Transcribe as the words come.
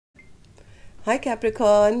Hi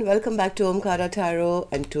Capricorn, welcome back to Omkaratarot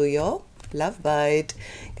and to your love bite.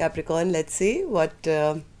 Capricorn, let's see what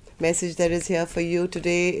message there is here for you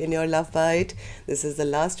today in your love bite. This is the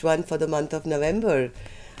last one for the month of November.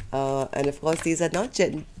 And of course, these are not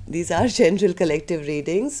these are general collective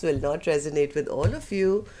readings, will not resonate with all of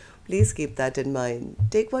you. Please keep that in mind.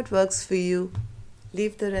 Take what works for you,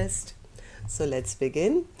 leave the rest. So let's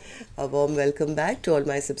begin. A warm welcome back to all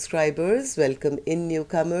my subscribers. Welcome in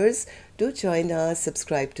newcomers. Do join us,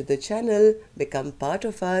 subscribe to the channel, become part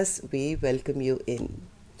of us. We welcome you in.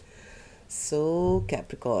 So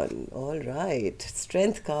Capricorn, all right.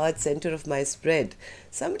 Strength card, center of my spread.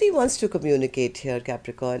 Somebody wants to communicate here,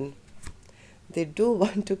 Capricorn. They do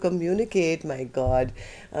want to communicate, my God.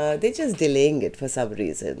 They're just delaying it for some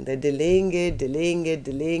reason. They're delaying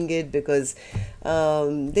it because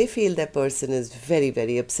they feel that person is very,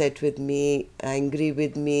 very upset with me, angry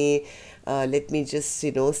with me. Let me just,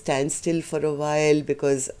 stand still for a while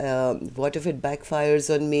because what if it backfires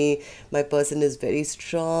on me? My person is very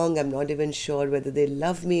strong. I'm not even sure whether they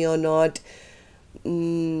love me or not.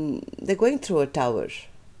 They're going through a tower.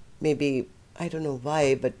 Maybe, I don't know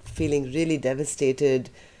why, but feeling really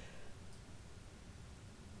devastated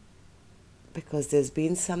because there's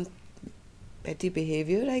been some petty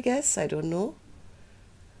behavior, I guess. I don't know.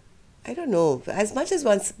 As much as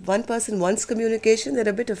one person wants communication, they're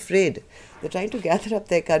a bit afraid. They're trying to gather up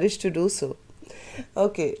their courage to do so.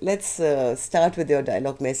 Okay, let's start with your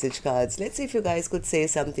dialogue message cards. Let's see if you guys could say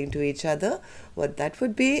something to each other, what that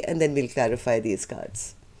would be, and then we'll clarify these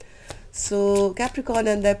cards. So Capricorn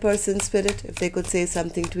and their person spirit, if they could say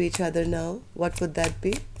something to each other now, what would that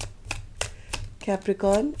be?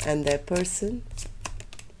 Capricorn and their person.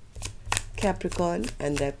 Capricorn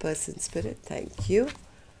and their person spirit. Thank you.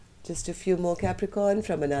 Just a few more Capricorn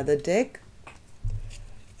from another deck.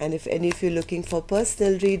 And if any of you are looking for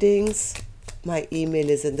personal readings, my email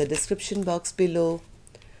is in the description box below.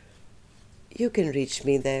 You can reach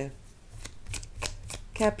me there.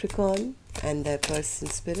 Capricorn and their person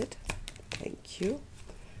spirit. Thank you.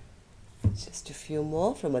 Just a few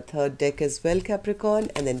more from a third deck as well, Capricorn,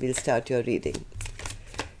 and then we'll start your reading.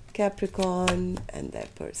 Capricorn and their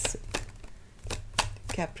person.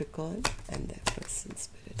 Capricorn and their person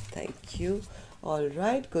spirit. Thank you. All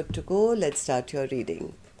right, good to go. Let's start your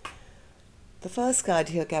reading. The first card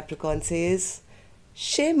here, Capricorn, says,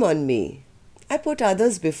 "Shame on me. I put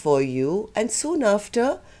others before you, and soon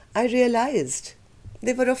after I realized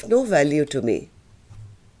they were of no value to me.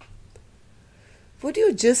 Would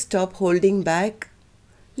you just stop holding back?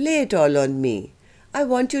 Lay it all on me. I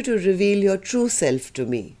want you to reveal your true self to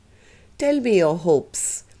me. Tell me your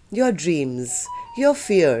hopes, your dreams, your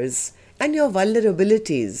fears, and your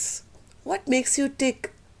vulnerabilities. What makes you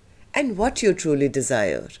tick, and what you truly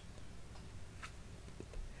desire.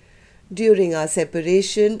 During our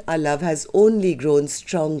separation, our love has only grown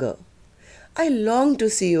stronger. I long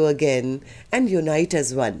to see you again and unite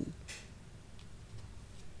as one.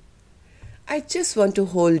 I just want to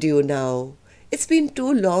hold you now. It's been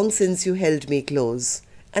too long since you held me close,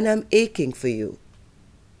 and I'm aching for you.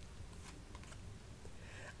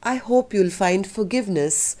 I hope you'll find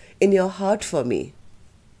forgiveness in your heart for me.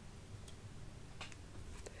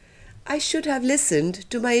 I should have listened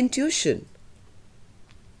to my intuition.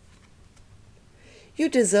 You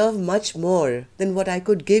deserve much more than what I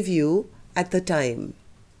could give you at the time.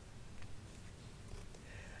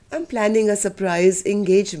 I'm planning a surprise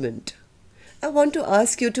engagement. I want to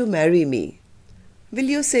ask you to marry me. Will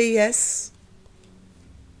you say yes?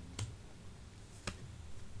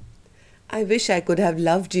 I wish I could have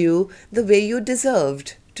loved you the way you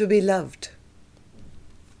deserved to be loved.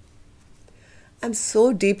 I'm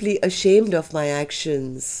so deeply ashamed of my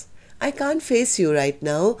actions. I can't face you right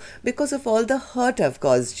now because of all the hurt I've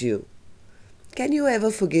caused you. Can you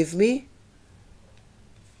ever forgive me?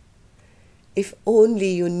 If only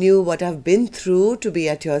you knew what I've been through to be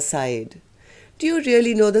at your side. Do you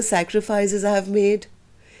really know the sacrifices I have made?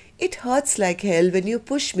 It hurts like hell when you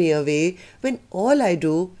push me away when all I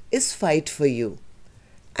do is fight for you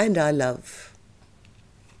and our love.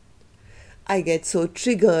 I get so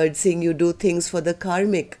triggered seeing you do things for the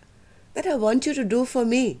karmic that I want you to do for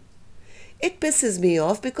me. It pisses me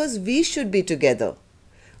off because we should be together.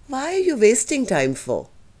 Why are you wasting time for?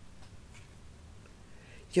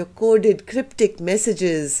 Your coded cryptic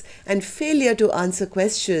messages and failure to answer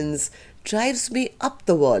questions drives me up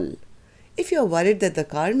the wall. If you're worried that the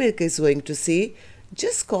karmic is going to see,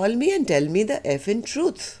 just call me and tell me the effing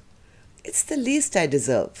truth. It's the least I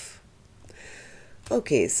deserve.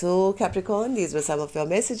 Okay, so Capricorn, these were some of your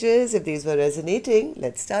messages. If these were resonating,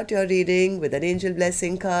 let's start your reading with an angel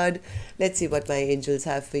blessing card. Let's see what my angels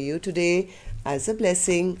have for you today as a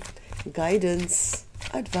blessing, guidance,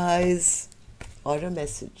 advice, or a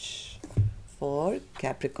message for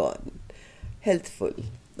Capricorn. Healthful.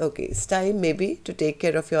 Okay, it's time maybe to take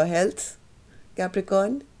care of your health,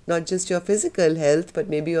 Capricorn. Not just your physical health, but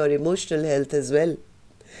maybe your emotional health as well.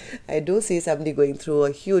 I do see somebody going through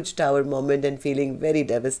a huge tower moment and feeling very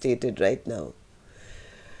devastated right now.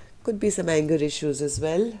 Could be some anger issues as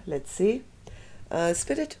well. Let's see.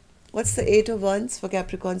 Spirit, what's the Eight of Wands for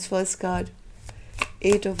Capricorn's first card?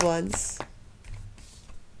 Eight of Wands.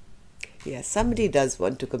 Yes, somebody does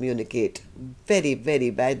want to communicate very,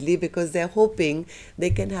 very badly because they're hoping they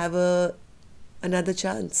can have another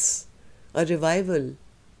chance, a revival.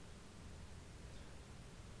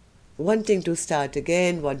 Wanting to start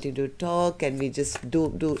again, wanting to talk. Can we just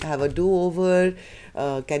have a do-over?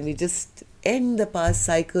 Can we just end the past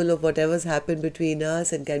cycle of whatever's happened between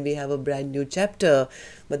us, and can we have a brand new chapter?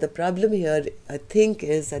 But the problem here, I think,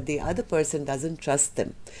 is that the other person doesn't trust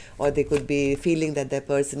them, or they could be feeling that their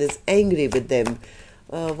person is angry with them.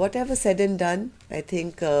 Whatever said and done, I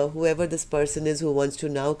think whoever this person is who wants to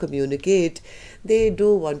now communicate, they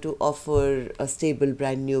do want to offer a stable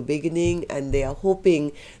brand new beginning, and they are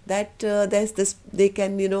hoping that they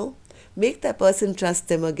can, make that person trust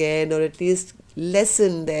them again, or at least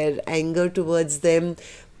lessen their anger towards them,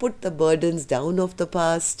 put the burdens down of the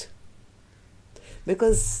past.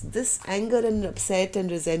 Because this anger and upset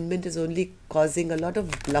and resentment is only causing a lot of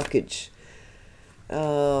blockage.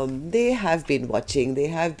 They have been watching, they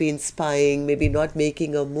have been spying, maybe not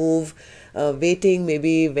making a move, waiting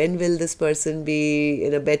maybe when will this person be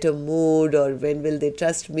in a better mood, or when will they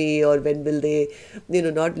trust me, or when will they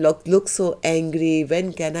not look so angry,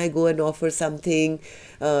 when can I go and offer something.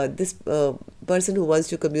 This person who wants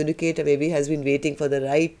to communicate maybe has been waiting for the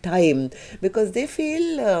right time, because they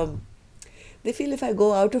feel if I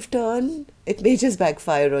go out of turn, it may just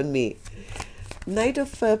backfire on me. Knight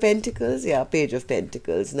of Pentacles, yeah, Page of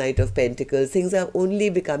Pentacles, Knight of Pentacles. Things are only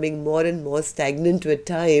becoming more and more stagnant with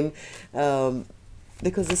time,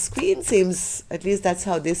 because this Queen seems, at least that's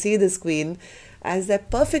how they see this Queen, as their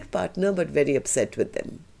perfect partner, but very upset with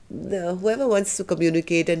them. Whoever wants to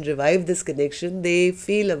communicate and revive this connection, they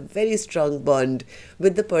feel a very strong bond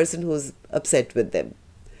with the person who's upset with them.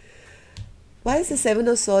 Why is the Seven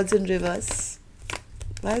of Swords in reverse?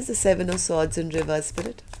 Why is the Seven of Swords in reverse,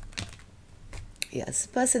 Spirit? Yes, this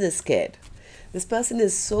person is scared. This person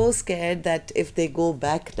is so scared that if they go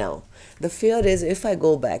back now, the fear is, if I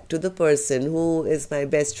go back to the person who is my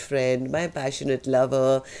best friend, my passionate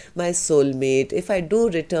lover, my soulmate, if I do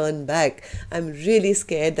return back, I'm really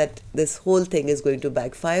scared that this whole thing is going to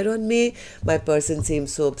backfire on me. My person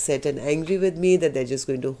seems so upset and angry with me that they're just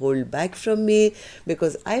going to hold back from me,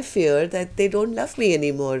 because I fear that they don't love me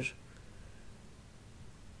anymore.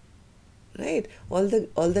 Right? All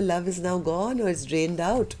the love is now gone, or it's drained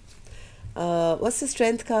out. What's the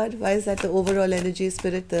Strength card? Why is that the overall energy,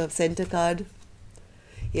 Spirit, the center card?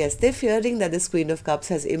 Yes, they're fearing that this Queen of Cups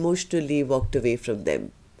has emotionally walked away from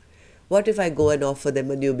them. What if I go and offer them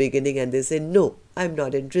a new beginning and they say, no, I'm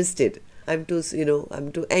not interested. I'm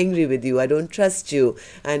too angry with you. I don't trust you,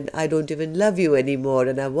 and I don't even love you anymore,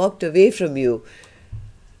 and I walked away from you.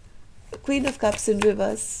 Queen of Cups in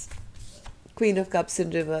reverse. Queen of Cups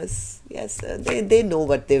in reverse. Yes, they know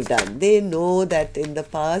what they've done. They know that in the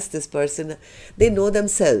past, this person, they know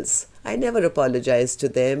themselves. I never apologized to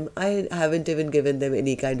them. I haven't even given them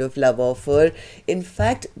any kind of love offer. In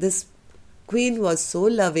fact, this Queen was so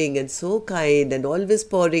loving and so kind and always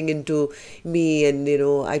pouring into me, and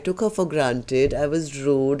I took her for granted. I was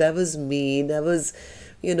rude, I was mean, I was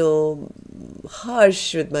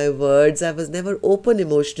harsh with my words. I was never open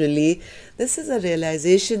emotionally. This is a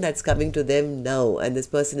realization that's coming to them now, and this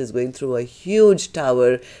person is going through a huge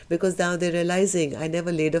tower, because now they're realizing, I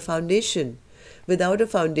never laid a foundation. Without a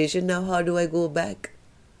foundation, now how do I go back?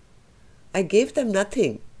 I gave them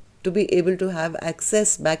nothing to be able to have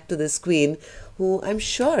access back to this Queen, who I'm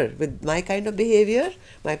sure with my kind of behavior,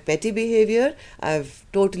 my petty behavior, I've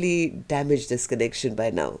totally damaged this connection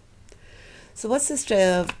by now. So what's this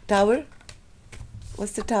tower?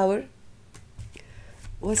 What's the tower?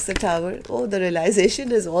 What's the tower? Oh, the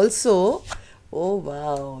realization is also, oh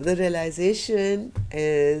wow, the realization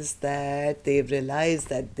is that they've realized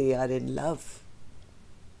that they are in love.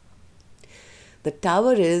 The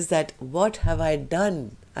tower is that, what have I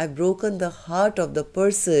done? I've broken the heart of the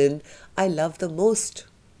person I love the most.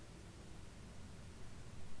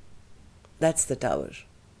 That's the tower.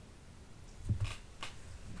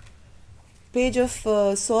 Page of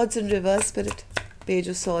Swords in reverse, Spirit. Page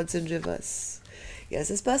of Swords in reverse. Yes,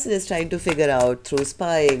 this person is trying to figure out through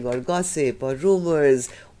spying or gossip or rumors,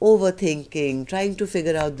 overthinking, trying to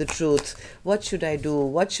figure out the truth. What should I do?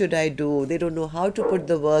 What should I do? They don't know how to put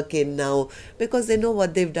the work in now because they know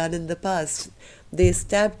what they've done in the past. They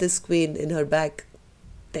stabbed this queen in her back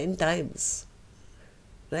 10 times,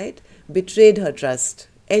 right? Betrayed her trust,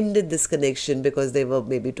 ended this connection because they were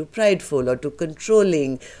maybe too prideful or too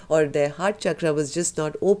controlling, or their heart chakra was just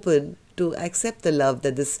not open to accept the love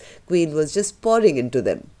that this queen was just pouring into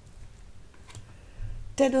them.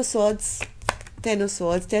 Ten of Swords, Ten of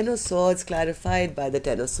Swords, Ten of Swords clarified by the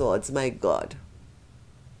Ten of Swords. My God.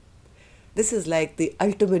 This is like the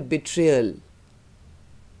ultimate betrayal.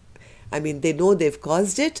 I mean, they know they've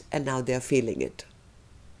caused it and now they are feeling it.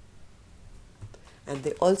 And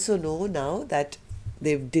they also know now that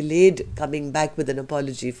they've delayed coming back with an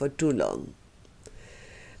apology for too long.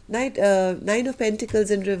 Nine of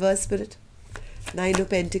Pentacles in reverse, Spirit. Nine of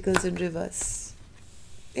Pentacles in reverse.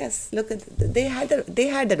 Yes, look at they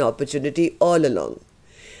had an opportunity all along.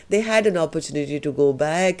 They had an opportunity to go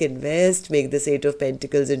back, invest, make this Eight of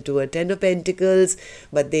Pentacles into a Ten of Pentacles,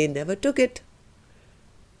 but they never took it.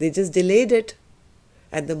 They just delayed it.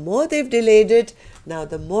 And the more they've delayed it, now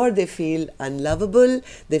the more they feel unlovable.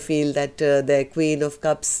 They feel that their Queen of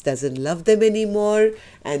Cups doesn't love them anymore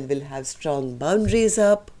and will have strong boundaries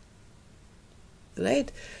up.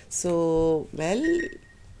 Right? So, well,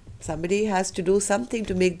 somebody has to do something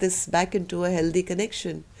to make this back into a healthy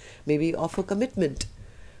connection. Maybe offer commitment.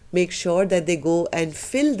 Make sure that they go and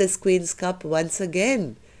fill this Queen's cup once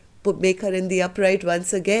again. Make her in the upright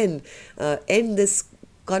once again. End this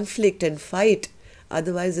conflict and fight.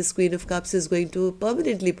 Otherwise, this Queen of Cups is going to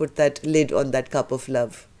permanently put that lid on that cup of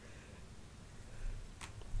love.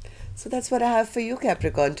 So that's what I have for you,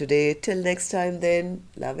 Capricorn, today. Till next time then,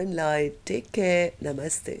 love and light. Take care.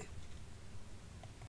 Namaste.